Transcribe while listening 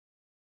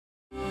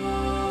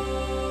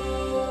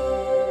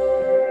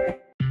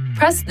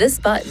Press this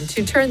button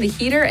to turn the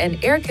heater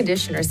and air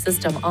conditioner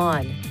system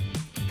on.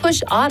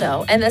 Push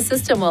Auto and the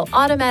system will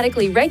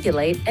automatically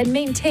regulate and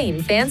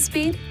maintain fan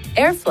speed,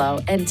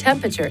 airflow, and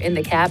temperature in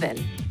the cabin.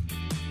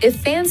 If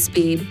fan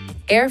speed,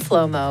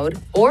 airflow mode,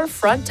 or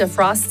front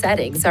defrost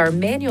settings are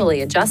manually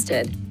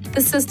adjusted,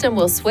 the system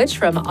will switch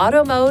from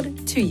auto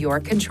mode to your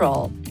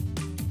control.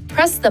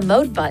 Press the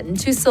Mode button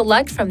to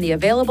select from the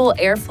available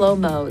airflow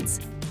modes.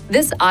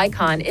 This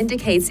icon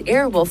indicates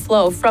air will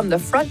flow from the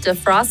front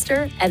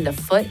defroster and the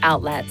foot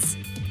outlets.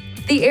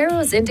 The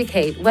arrows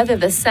indicate whether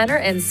the center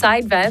and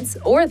side vents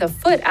or the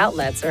foot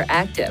outlets are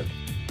active.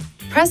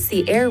 Press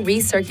the Air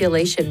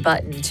Recirculation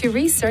button to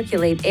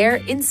recirculate air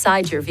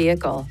inside your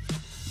vehicle.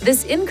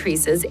 This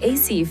increases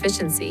AC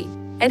efficiency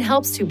and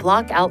helps to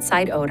block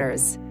outside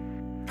odors.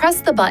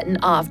 Press the button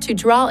off to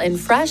draw in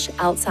fresh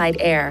outside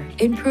air,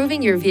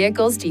 improving your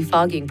vehicle's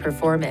defogging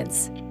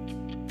performance.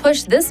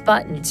 Push this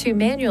button to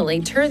manually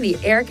turn the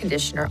air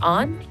conditioner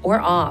on or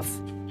off.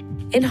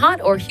 In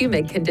hot or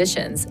humid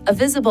conditions, a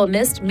visible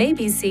mist may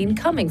be seen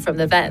coming from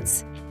the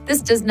vents.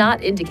 This does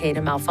not indicate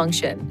a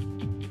malfunction.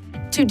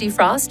 To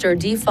defrost or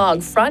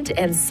defog front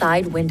and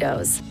side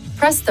windows,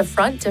 press the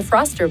front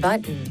defroster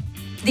button.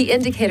 The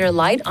indicator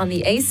light on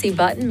the AC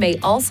button may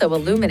also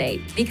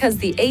illuminate because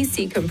the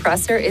AC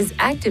compressor is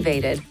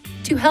activated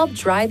to help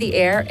dry the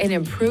air and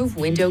improve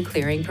window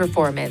clearing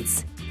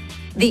performance.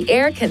 The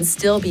air can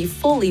still be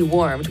fully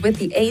warmed with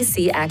the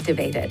AC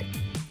activated.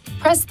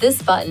 Press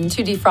this button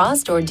to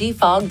defrost or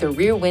defog the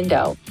rear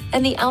window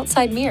and the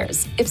outside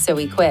mirrors, if so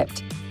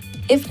equipped.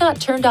 If not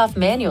turned off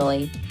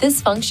manually,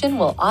 this function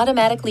will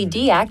automatically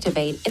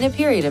deactivate in a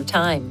period of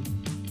time.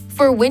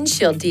 For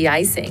windshield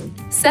de-icing,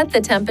 set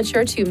the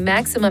temperature to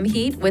maximum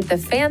heat with the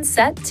fan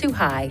set to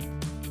high.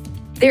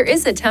 There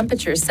is a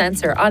temperature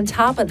sensor on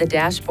top of the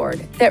dashboard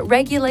that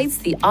regulates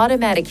the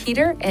automatic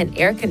heater and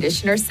air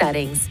conditioner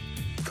settings.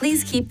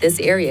 Please keep this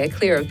area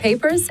clear of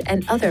papers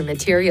and other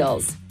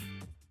materials.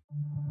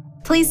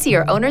 Please see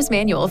your owner's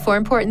manual for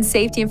important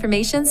safety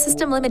information,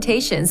 system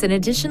limitations, and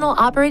additional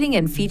operating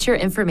and feature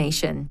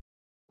information.